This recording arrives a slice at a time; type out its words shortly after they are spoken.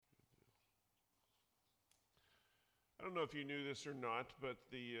I don't know if you knew this or not, but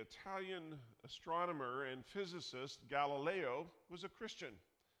the Italian astronomer and physicist Galileo was a Christian.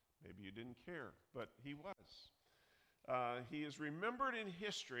 Maybe you didn't care, but he was. He is remembered in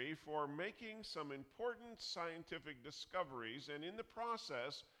history for making some important scientific discoveries and in the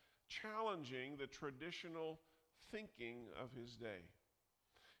process challenging the traditional thinking of his day.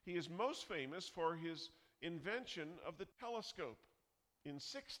 He is most famous for his invention of the telescope. In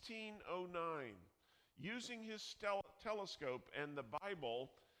 1609, using his telescope and the Bible,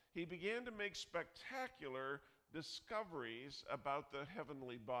 he began to make spectacular discoveries about the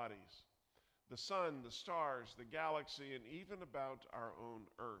heavenly bodies, the sun, the stars, the galaxy, and even about our own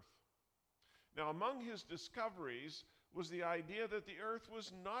earth. Now, among his discoveries was the idea that the earth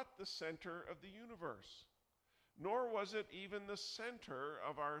was not the center of the universe, nor was it even the center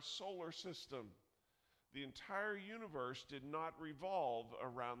of our solar system. The entire universe did not revolve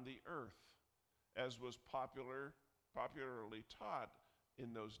around the earth, as was popularly taught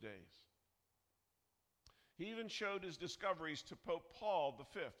in those days. He even showed his discoveries to Pope Paul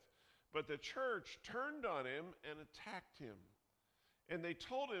V, but the church turned on him and attacked him. And they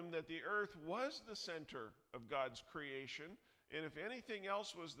told him that the earth was the center of God's creation, and if anything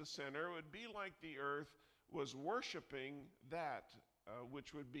else was the center, it would be like the earth was worshiping that,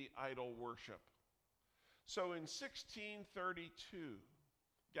 which would be idol worship. So in 1632,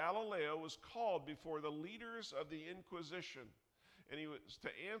 Galileo was called before the leaders of the Inquisition, and he was to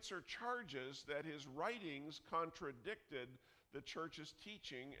answer charges that his writings contradicted the church's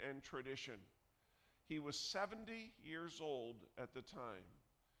teaching and tradition. He was 70 years old at the time,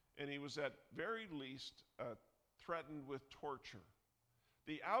 and he was at very least threatened with torture.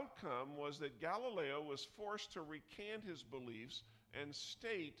 The outcome was that Galileo was forced to recant his beliefs and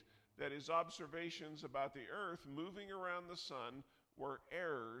state that his observations about the earth moving around the sun were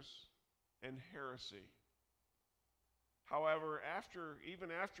errors and heresy. However, even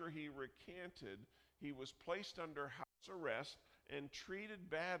after he recanted, he was placed under house arrest and treated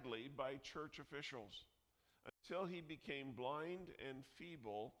badly by church officials until he became blind and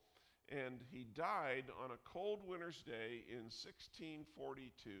feeble, and he died on a cold winter's day in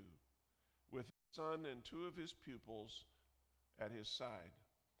 1642 with his son and two of his pupils at his side.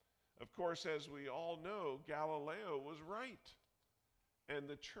 Of course, as we all know, Galileo was right, and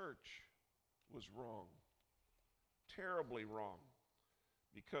the church was wrong, terribly wrong,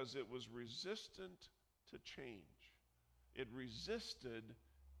 because it was resistant to change. It resisted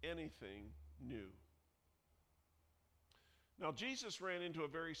anything new. Now, Jesus ran into a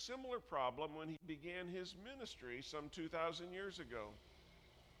very similar problem when he began his ministry some 2,000 years ago.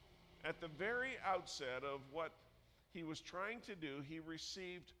 At the very outset of what he was trying to do, he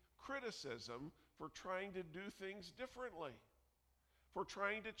received criticism for trying to do things differently, for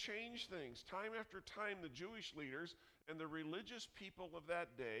trying to change things. Time after time, the Jewish leaders and the religious people of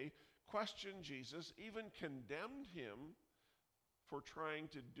that day questioned Jesus, even condemned him for trying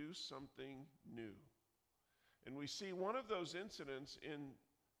to do something new. And we see one of those incidents in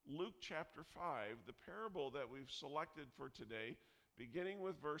Luke chapter 5, the parable that we've selected for today, beginning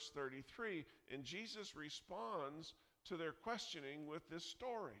with verse 33. And Jesus responds to their questioning with this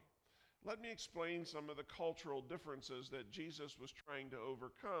story. Let me explain some of the cultural differences that Jesus was trying to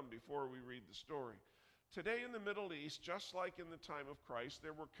overcome before we read the story. Today in the Middle East, just like in the time of Christ,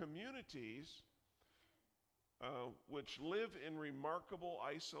 there were communities which live in remarkable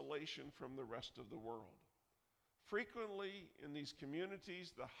isolation from the rest of the world. Frequently in these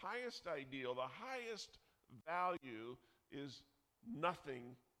communities, the highest ideal, the highest value is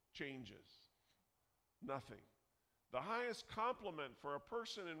nothing changes. Nothing. The highest compliment for a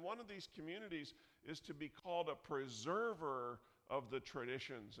person in one of these communities is to be called a preserver of the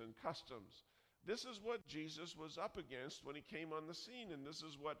traditions and customs. This is what Jesus was up against when he came on the scene, and this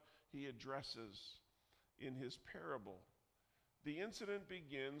is what he addresses in his parable. The incident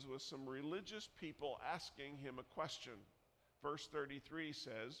begins with some religious people asking him a question. Verse 33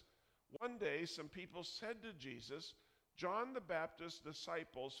 says, "One day some people said to Jesus, 'John the Baptist's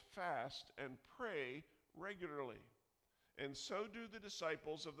disciples fast and pray regularly, and so do the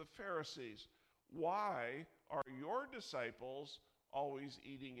disciples of the Pharisees. Why are your disciples always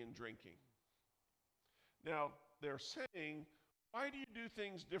eating and drinking?'" Now, they're saying, "Why do you do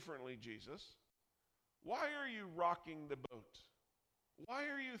things differently, Jesus? Why are you rocking the boat? Why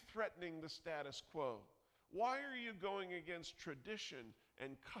are you threatening the status quo? Why are you going against tradition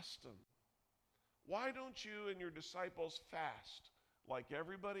and custom? Why don't you and your disciples fast like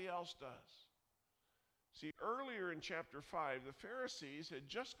everybody else does?" See, earlier in chapter 5, the Pharisees had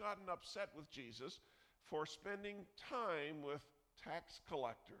just gotten upset with Jesus for spending time with tax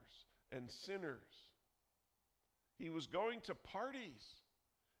collectors and sinners. He was going to parties,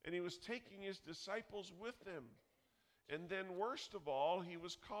 and he was taking his disciples with him. And then, worst of all, he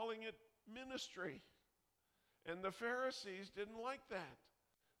was calling it ministry. And the Pharisees didn't like that.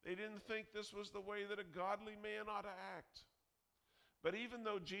 They didn't think this was the way that a godly man ought to act. But even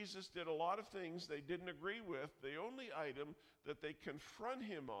though Jesus did a lot of things they didn't agree with, the only item that they confront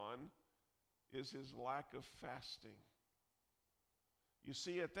him on is his lack of fasting. You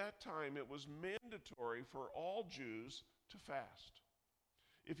see, at that time, it was mandatory for all Jews to fast.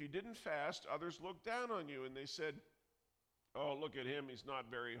 If you didn't fast, others looked down on you and they said, "Oh, look at him, he's not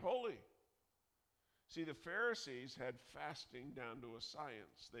very holy." See, the Pharisees had fasting down to a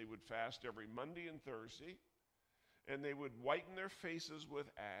science. They would fast every Monday and Thursday, and they would whiten their faces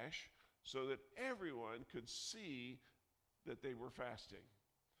with ash so that everyone could see that they were fasting.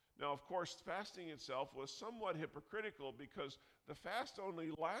 Now, of course, fasting itself was somewhat hypocritical because the fast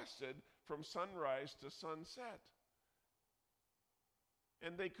only lasted from sunrise to sunset.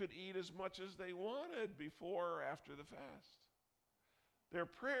 And they could eat as much as they wanted before or after the fast. Their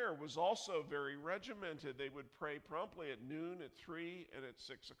prayer was also very regimented. They would pray promptly at noon, at 3, and at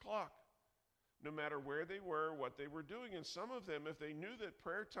 6 o'clock, no matter where they were, what they were doing. And some of them, if they knew that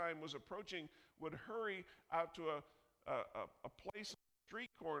prayer time was approaching, would hurry out to a place, a street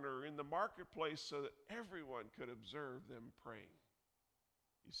corner in the marketplace so that everyone could observe them praying.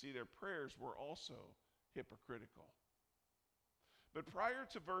 You see, their prayers were also hypocritical. But prior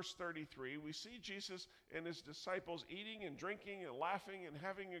to verse 33, we see Jesus and his disciples eating and drinking and laughing and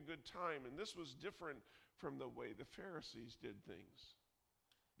having a good time. And this was different from the way the Pharisees did things.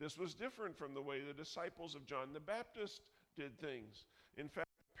 This was different from the way the disciples of John the Baptist did things. In fact,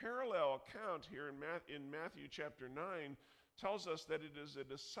 a parallel account here in Matthew chapter 9 tells us that it is a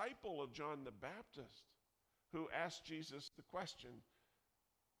disciple of John the Baptist who asked Jesus the question.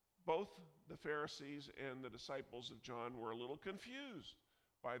 Both the Pharisees and the disciples of John were a little confused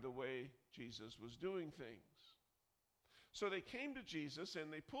by the way Jesus was doing things. So they came to Jesus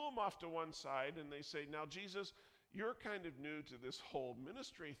and they pull him off to one side and they say, "Now, Jesus, you're kind of new to this whole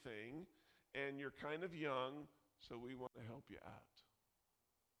ministry thing and you're kind of young, so we want to help you out.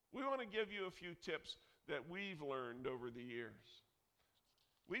 We want to give you a few tips that we've learned over the years.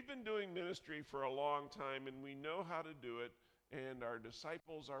 We've been doing ministry for a long time and we know how to do it, and our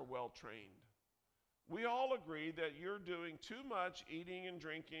disciples are well trained. We all agree that you're doing too much eating and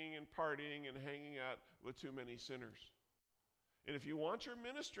drinking and partying and hanging out with too many sinners. And if you want your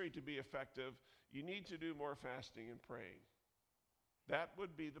ministry to be effective, you need to do more fasting and praying." That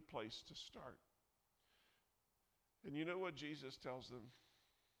would be the place to start. And you know what Jesus tells them?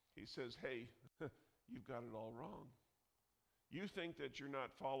 He says, "Hey, you've got it all wrong. You think that you're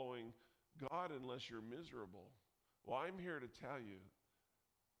not following God unless you're miserable. Well, I'm here to tell you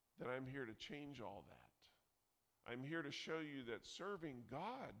that I'm here to change all that. I'm here to show you that serving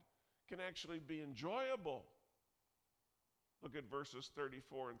God can actually be enjoyable." Look at verses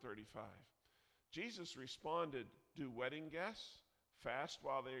 34 and 35. Jesus responded, "Do wedding guests fast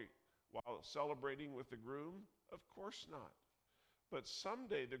while celebrating with the groom? Of course not. But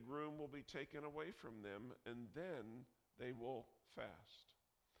someday the groom will be taken away from them, and then they will fast."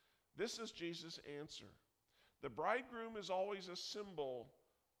 This is Jesus' answer. The bridegroom is always a symbol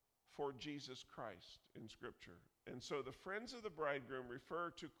for Jesus Christ in Scripture. And so the friends of the bridegroom refer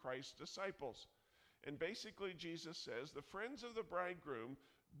to Christ's disciples. And basically Jesus says the friends of the bridegroom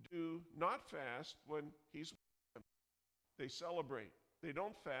do not fast when he's with them. They celebrate. They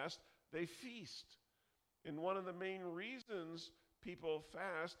don't fast, they feast. And one of the main reasons people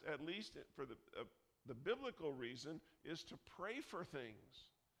fast, at least for the biblical reason, is to pray for things.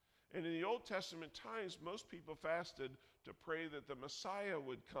 And in the Old Testament times, most people fasted to pray that the Messiah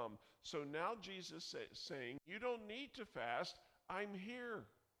would come. So now Jesus is saying, you don't need to fast. I'm here.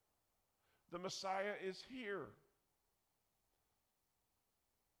 The Messiah is here.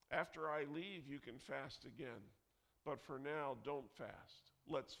 After I leave, you can fast again. But for now, don't fast.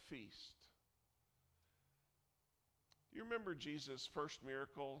 Let's feast. You remember Jesus' first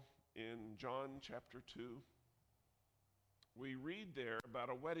miracle in John chapter 2? We read there about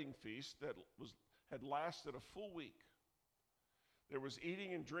a wedding feast that had lasted a full week. There was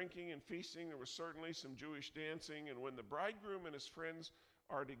eating and drinking and feasting. There was certainly some Jewish dancing. And when the bridegroom and his friends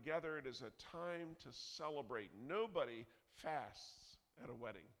are together, it is a time to celebrate. Nobody fasts at a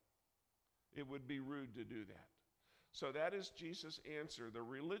wedding. It would be rude to do that. So that is Jesus' answer. The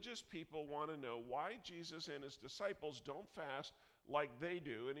religious people want to know why Jesus and his disciples don't fast like they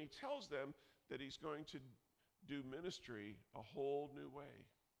do. And he tells them that he's going to do ministry a whole new way.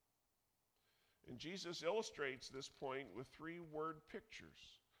 And Jesus illustrates this point with 3 word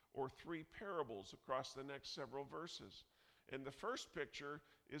pictures. or three parables across the next several verses. And the first picture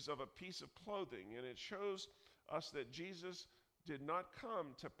is of a piece of clothing, and it shows us that Jesus did not come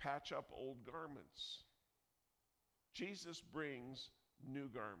to patch up old garments. Jesus brings new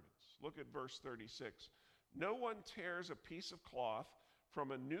garments. Look at verse 36. No one tears a piece of cloth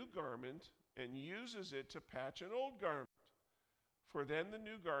from a new garment and uses it to patch an old garment, for then the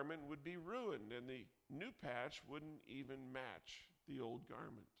new garment would be ruined, and the new patch wouldn't even match the old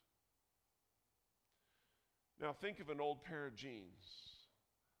garment. Now think of an old pair of jeans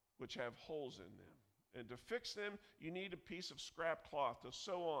which have holes in them. And to fix them, you need a piece of scrap cloth to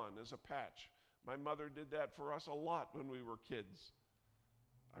sew on as a patch. My mother did that for us a lot when we were kids.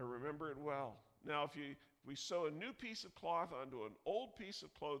 I remember it well. Now, if we sew a new piece of cloth onto an old piece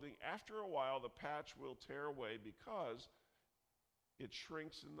of clothing, after a while the patch will tear away because it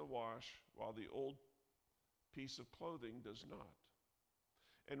shrinks in the wash, while the old piece of clothing does not.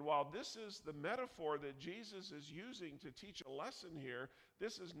 And while this is the metaphor that Jesus is using to teach a lesson here,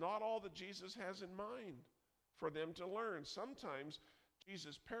 this is not all that Jesus has in mind for them to learn. Sometimes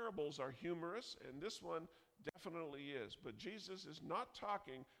Jesus' parables are humorous, and this one definitely is. But Jesus is not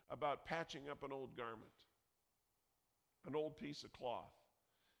talking about patching up an old garment, an old piece of cloth.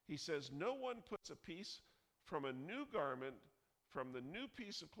 He says, no one puts a piece from a new garment, from the new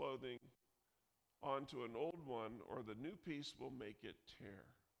piece of clothing, onto an old one, or the new piece will make it tear.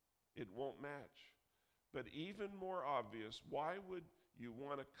 It won't match. But even more obvious, why would you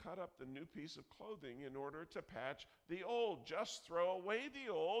want to cut up the new piece of clothing in order to patch the old? Just throw away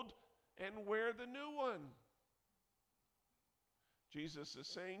the old and wear the new one. Jesus is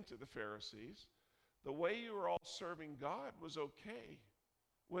saying to the Pharisees, the way you were all serving God was okay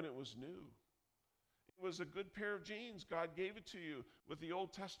when it was new. It was a good pair of jeans. God gave it to you with the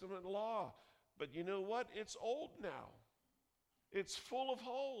Old Testament law. But you know what? It's old now. It's full of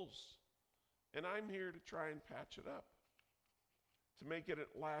holes. And I'm here to try and patch it up, to make it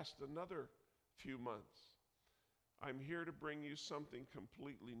last another few months. I'm here to bring you something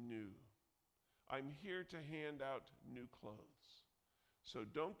completely new. I'm here to hand out new clothes. So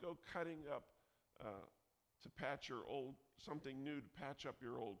don't go cutting up to patch your old, something new to patch up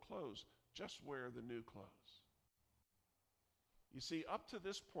your old clothes. Just wear the new clothes. You see, up to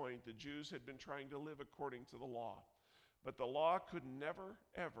this point, the Jews had been trying to live according to the law. But the law could never,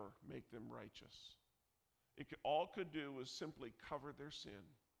 ever make them righteous. All it could do was simply cover their sin.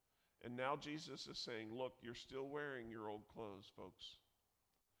 And now Jesus is saying, look, you're still wearing your old clothes, folks.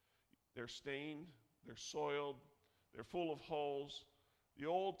 They're stained, they're soiled, they're full of holes. The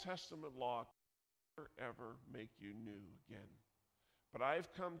Old Testament law can never, ever make you new again. But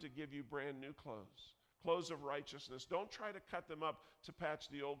I've come to give you brand new clothes, clothes of righteousness. Don't try to cut them up to patch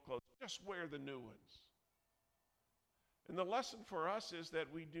the old clothes. Just wear the new ones. And the lesson for us is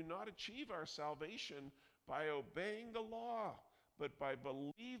that we do not achieve our salvation by obeying the law, but by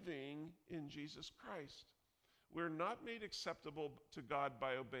believing in Jesus Christ. We're not made acceptable to God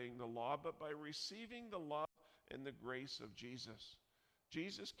by obeying the law, but by receiving the love and the grace of Jesus.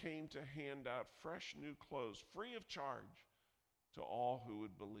 Jesus came to hand out fresh new clothes, free of charge, to all who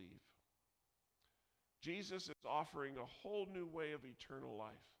would believe. Jesus is offering a whole new way of eternal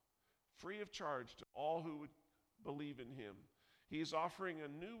life, free of charge to all who would believe in him. He is offering a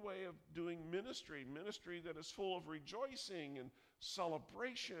new way of doing ministry that is full of rejoicing and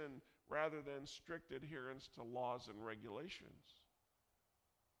celebration rather than strict adherence to laws and regulations.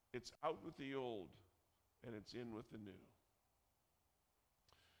 It's out with the old and it's in with the new.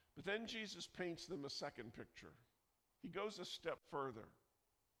 But then Jesus paints them a second picture. He goes a step further.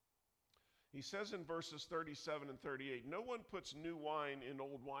 He says in verses 37 and 38, no one puts new wine in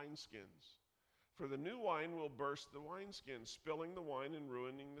old wineskins. For the new wine will burst the wineskins, spilling the wine and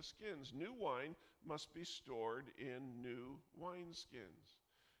ruining the skins. New wine must be stored in new wineskins.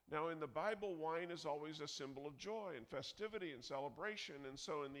 Now in the Bible, wine is always a symbol of joy and festivity and celebration. And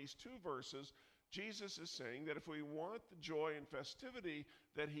so in these two verses, Jesus is saying that if we want the joy and festivity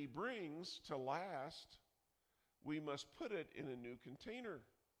that he brings to last, we must put it in a new container.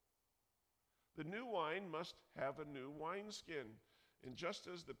 The new wine must have a new wineskin. And just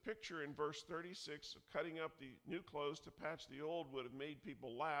as the picture in verse 36 of cutting up the new clothes to patch the old would have made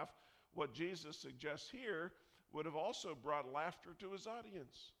people laugh, what Jesus suggests here would have also brought laughter to his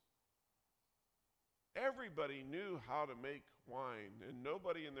audience. Everybody knew how to make wine, and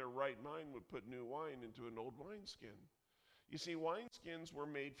nobody in their right mind would put new wine into an old wineskin. You see, wineskins were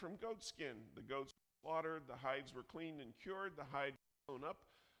made from goat skin. The goats were slaughtered, the hides were cleaned and cured, the hide sewn up,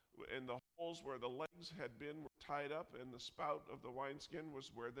 and the holes where the legs had been were tied up, and the spout of the wineskin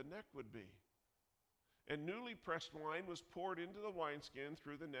was where the neck would be. And newly pressed wine was poured into the wineskin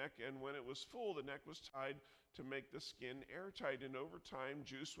through the neck, and when it was full, the neck was tied to make the skin airtight. And over time,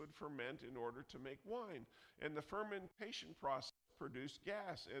 juice would ferment in order to make wine. And the fermentation process produced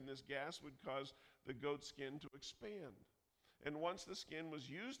gas, and this gas would cause the goat skin to expand. And once the skin was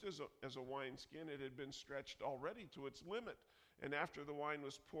used as a wine skin, it had been stretched already to its limit. And after the wine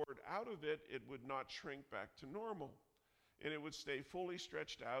was poured out of it, it would not shrink back to normal. And it would stay fully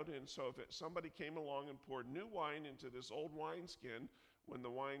stretched out. And so if somebody came along and poured new wine into this old wineskin, when the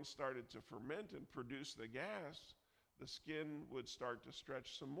wine started to ferment and produce the gas, the skin would start to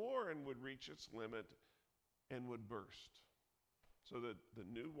stretch some more and would reach its limit and would burst. So that the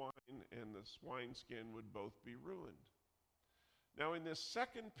new wine and this wineskin would both be ruined. Now, in this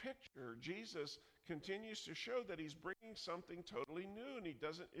second picture, Jesus continues to show that he's bringing something totally new, and it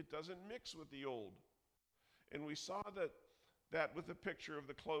doesn't mix with the old. And we saw that with the picture of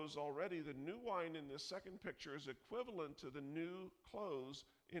the clothes already. The new wine in this second picture is equivalent to the new clothes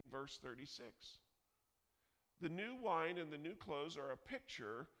in verse 36. The new wine and the new clothes are a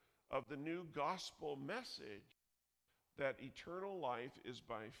picture of the new gospel message that eternal life is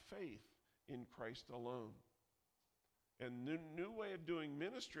by faith in Christ alone. And the new way of doing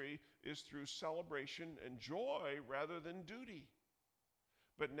ministry is through celebration and joy rather than duty.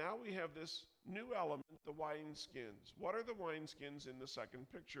 But now we have this new element, the wineskins. What are the wineskins in the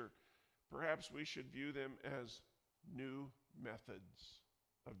second picture? Perhaps we should view them as new methods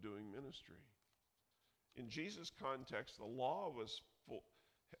of doing ministry. In Jesus' context, the law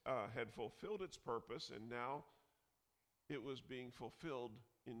had fulfilled its purpose, and now it was being fulfilled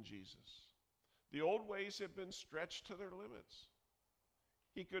in Jesus. The old ways have been stretched to their limits.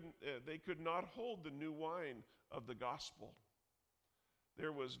 They could not hold the new wine of the gospel.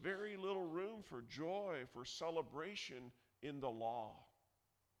 There was very little room for joy, for celebration in the law.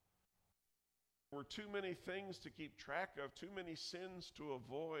 There were too many things to keep track of, too many sins to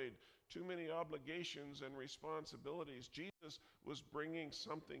avoid, too many obligations and responsibilities. Jesus was bringing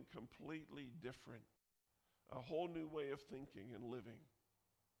something completely different, a whole new way of thinking and living.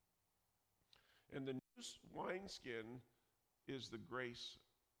 And the new wineskin is the grace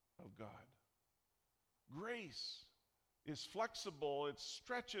of God. Grace is flexible, it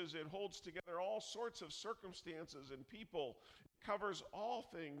stretches, it holds together all sorts of circumstances and people. It covers all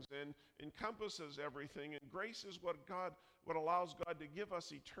things and encompasses everything. And grace is what allows God to give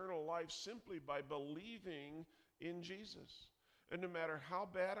us eternal life simply by believing in Jesus. And no matter how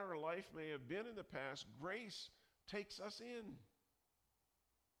bad our life may have been in the past, grace takes us in.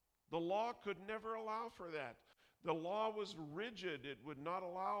 The law could never allow for that. The law was rigid. It would not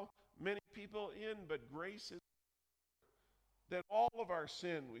allow many people in, but grace is that all of our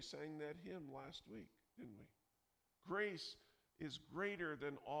sin. We sang that hymn last week, didn't we? Grace is greater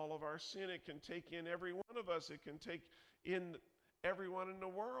than all of our sin. It can take in every one of us. It can take in everyone in the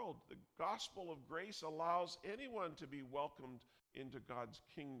world. The gospel of grace allows anyone to be welcomed into God's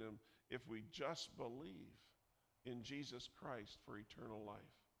kingdom if we just believe in Jesus Christ for eternal life.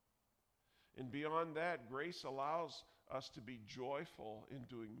 And beyond that, grace allows us to be joyful in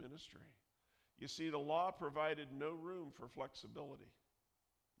doing ministry. You see, the law provided no room for flexibility,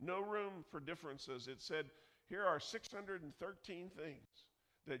 no room for differences. It said, here are 613 things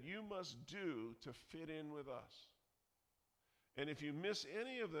that you must do to fit in with us. And if you miss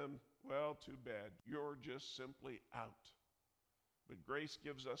any of them, well, too bad. You're just simply out. But grace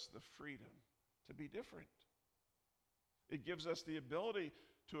gives us the freedom to be different. It gives us the ability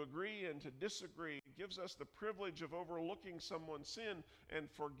to agree and to disagree. It gives us the privilege of overlooking someone's sin and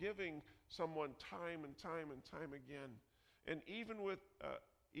forgiving someone time and time and time again. And even with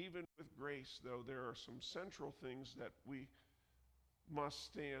grace, though, there are some central things that we must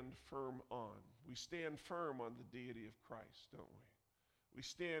stand firm on. We stand firm on the deity of Christ, don't we? We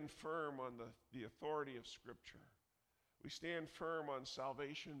stand firm on the authority of Scripture. We stand firm on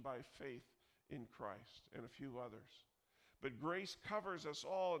salvation by faith in Christ and a few others. But grace covers us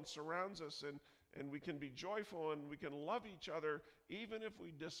all and surrounds us, and we can be joyful and we can love each other even if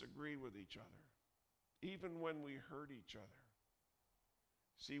we disagree with each other, even when we hurt each other.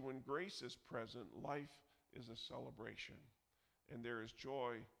 See, when grace is present, life is a celebration, and there is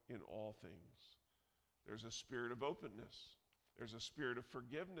joy in all things. There's a spirit of openness. There's a spirit of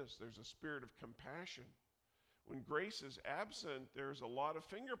forgiveness. There's a spirit of compassion. When grace is absent, there's a lot of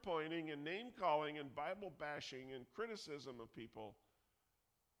finger pointing and name calling and Bible bashing and criticism of people.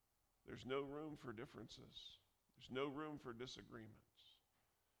 There's no room for differences. There's no room for disagreements.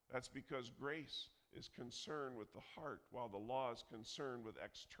 That's because grace is concerned with the heart, while the law is concerned with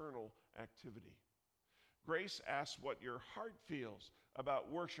external activity. Grace asks what your heart feels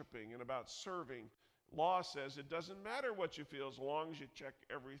about worshiping and about serving, Law says it doesn't matter what you feel as long as you check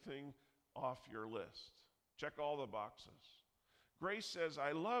everything off your list. Check all the boxes. Grace says,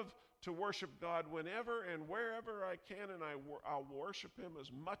 I love to worship God whenever and wherever I can, and I'll worship him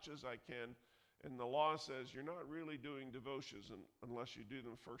as much as I can. And the law says you're not really doing devotions unless you do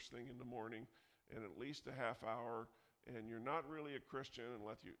them first thing in the morning and at least a half hour. And you're not really a Christian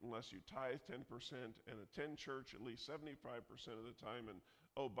unless you tithe 10% and attend church at least 75% of the time. And,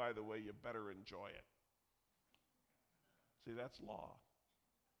 oh, by the way, you better enjoy it. See, that's law.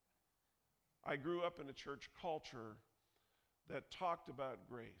 I grew up in a church culture that talked about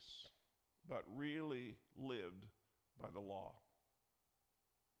grace, but really lived by the law.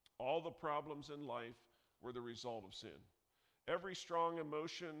 All the problems in life were the result of sin. Every strong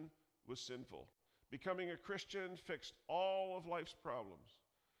emotion was sinful. Becoming a Christian fixed all of life's problems.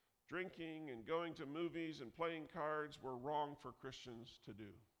 Drinking and going to movies and playing cards were wrong for Christians to do.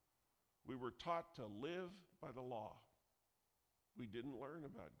 We were taught to live by the law. We didn't learn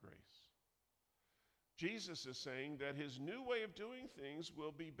about grace. Jesus is saying that his new way of doing things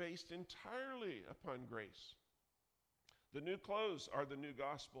will be based entirely upon grace. The new clothes are the new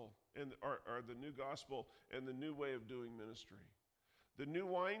gospel and are the new gospel and the new way of doing ministry. The new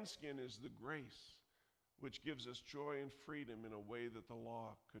wineskin is the grace, which gives us joy and freedom in a way that the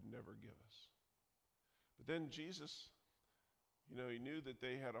law could never give us. But then Jesus, he knew that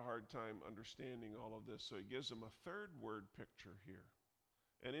they had a hard time understanding all of this, so he gives them a third word picture here.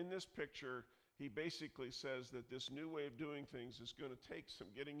 And in this picture, he basically says that this new way of doing things is going to take some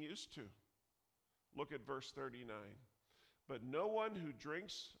getting used to. Look at verse 39. But no one who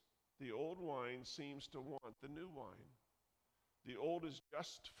drinks the old wine seems to want the new wine. The old is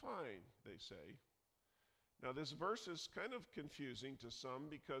just fine, they say. Now this verse is kind of confusing to some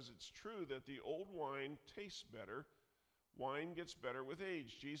because it's true that the old wine tastes better. Wine gets better with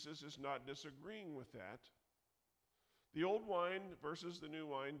age. Jesus is not disagreeing with that. The old wine versus the new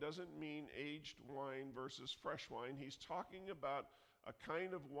wine doesn't mean aged wine versus fresh wine. He's talking about a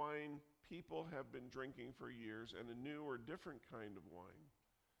kind of wine people have been drinking for years and a new or different kind of wine.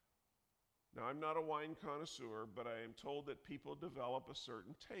 Now, I'm not a wine connoisseur, but I am told that people develop a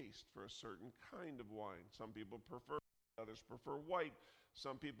certain taste for a certain kind of wine. Some people prefer, others prefer white.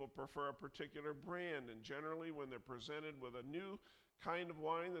 Some people prefer a particular brand, and generally when they're presented with a new kind of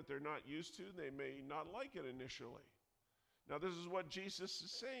wine that they're not used to, they may not like it initially. Now, this is what Jesus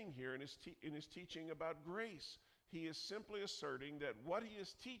is saying here in his teaching about grace. He is simply asserting that what he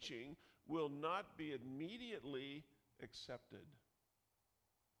is teaching will not be immediately accepted.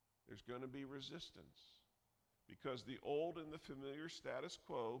 There's going to be resistance because the old and the familiar status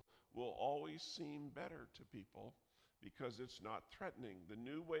quo will always seem better to people because it's not threatening. The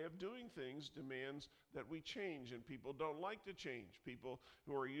new way of doing things demands that we change, and people don't like to change. People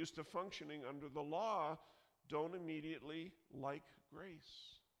who are used to functioning under the law don't immediately like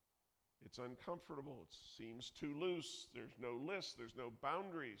grace. It's uncomfortable. It seems too loose. There's no list. There's no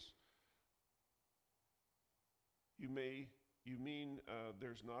boundaries. You mean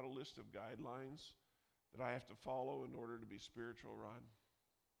there's not a list of guidelines that I have to follow in order to be spiritual, Ron?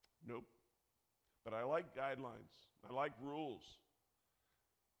 Nope. But I like guidelines. I like rules.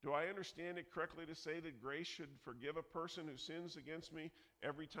 Do I understand it correctly to say that grace should forgive a person who sins against me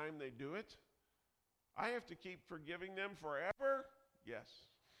every time they do it? I have to keep forgiving them forever? Yes.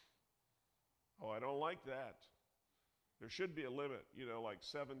 Oh, I don't like that. There should be a limit, like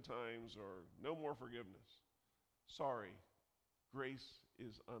 7 times or no more forgiveness. Sorry, grace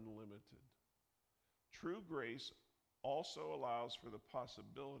is unlimited. True grace also allows for the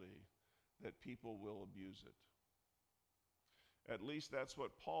possibility that people will abuse it. At least that's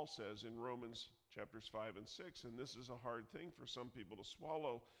what Paul says in Romans chapters 5 and 6, and this is a hard thing for some people to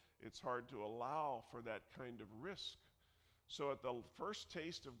swallow. It's hard to allow for that kind of risk. So at the first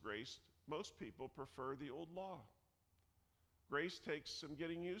taste of grace, most people prefer the old law. Grace takes some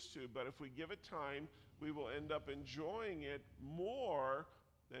getting used to, but if we give it time, we will end up enjoying it more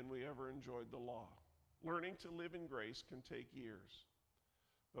than we ever enjoyed the law. Learning to live in grace can take years.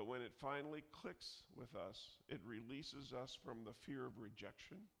 But when it finally clicks with us, it releases us from the fear of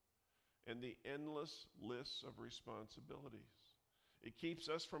rejection and the endless lists of responsibilities. It keeps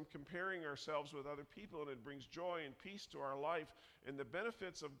us from comparing ourselves with other people, and it brings joy and peace to our life. And the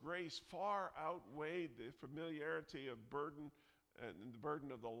benefits of grace far outweigh the familiarity of burden and the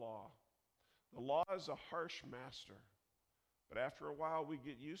burden of the law. The law is a harsh master, but after a while we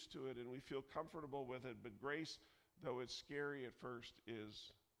get used to it and we feel comfortable with it. But grace, though it's scary at first,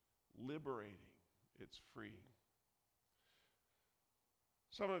 is liberating. It's freeing.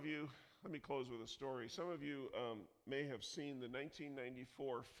 Some of you, let me close with a story. Some of you may have seen the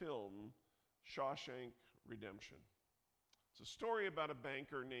 1994 film Shawshank Redemption. It's a story about a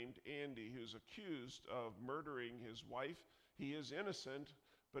banker named Andy who's accused of murdering his wife. He is innocent,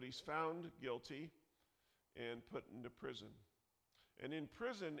 but he's found guilty and put into prison. And in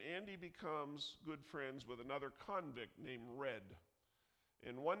prison, Andy becomes good friends with another convict named Red.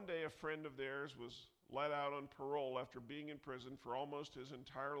 And one day, a friend of theirs was let out on parole after being in prison for almost his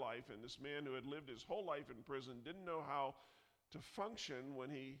entire life. And this man who had lived his whole life in prison didn't know how to function when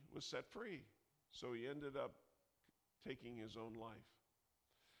he was set free. So he ended up taking his own life.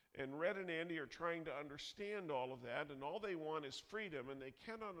 And Red and Andy are trying to understand all of that, and all they want is freedom, and they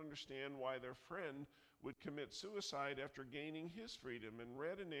cannot understand why their friend would commit suicide after gaining his freedom. And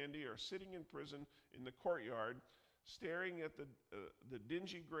Red and Andy are sitting in prison in the courtyard, staring at the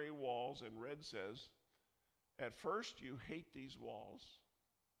dingy gray walls, and Red says, "At first you hate these walls,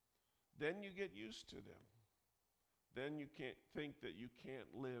 then you get used to them. Then you can't think that you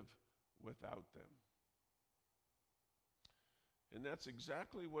can't live without them." And that's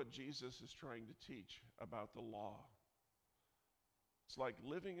exactly what Jesus is trying to teach about the law. It's like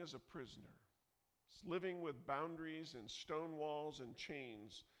living as a prisoner. It's living with boundaries and stone walls and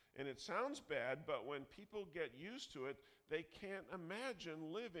chains. And it sounds bad, but when people get used to it, they can't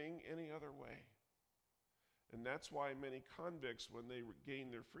imagine living any other way. And that's why many convicts, when they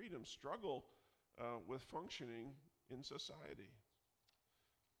gain their freedom, struggle with functioning in society.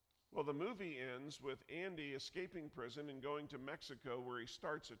 Well, the movie ends with Andy escaping prison and going to Mexico, where he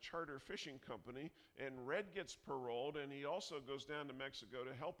starts a charter fishing company, and Red gets paroled, and he also goes down to Mexico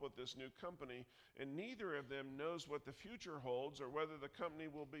to help with this new company, and neither of them knows what the future holds or whether the company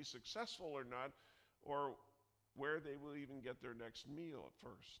will be successful or not, or where they will even get their next meal at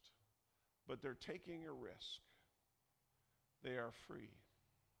first. But they're taking a risk. They are free.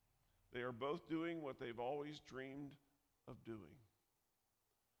 They are both doing what they've always dreamed of doing.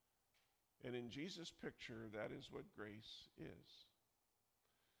 And in Jesus' picture, that is what grace is.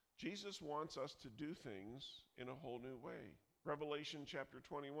 Jesus wants us to do things in a whole new way. Revelation chapter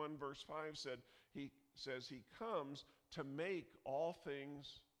 21, verse 5 says he comes to make all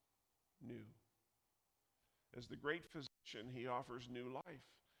things new. As the great physician, he offers new life,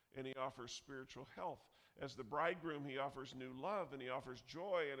 and he offers spiritual health. As the bridegroom, he offers new love, and he offers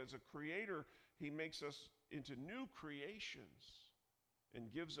joy. And as a creator, he makes us into new creations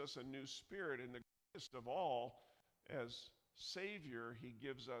and gives us a new spirit. And the greatest of all, as Savior, he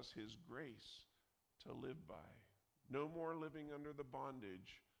gives us his grace to live by. No more living under the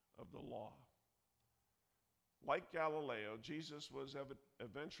bondage of the law. Like Galileo, Jesus was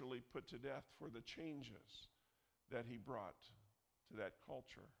eventually put to death for the changes that he brought to that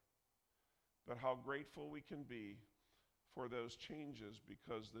culture. But how grateful we can be for those changes,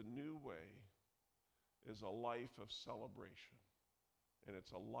 because the new way is a life of celebration. And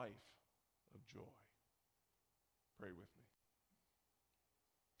it's a life of joy. Pray with me.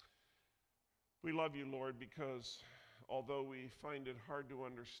 We love you, Lord, because although we find it hard to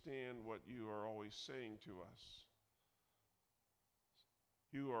understand what you are always saying to us,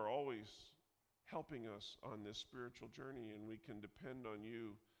 you are always helping us on this spiritual journey, and we can depend on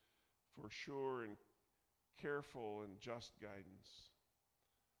you for sure and careful and just guidance.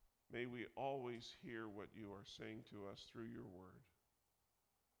 May we always hear what you are saying to us through your word.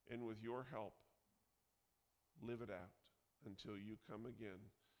 And with your help, live it out until you come again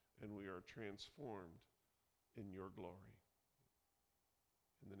and we are transformed in your glory.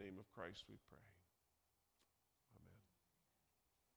 In the name of Christ we pray.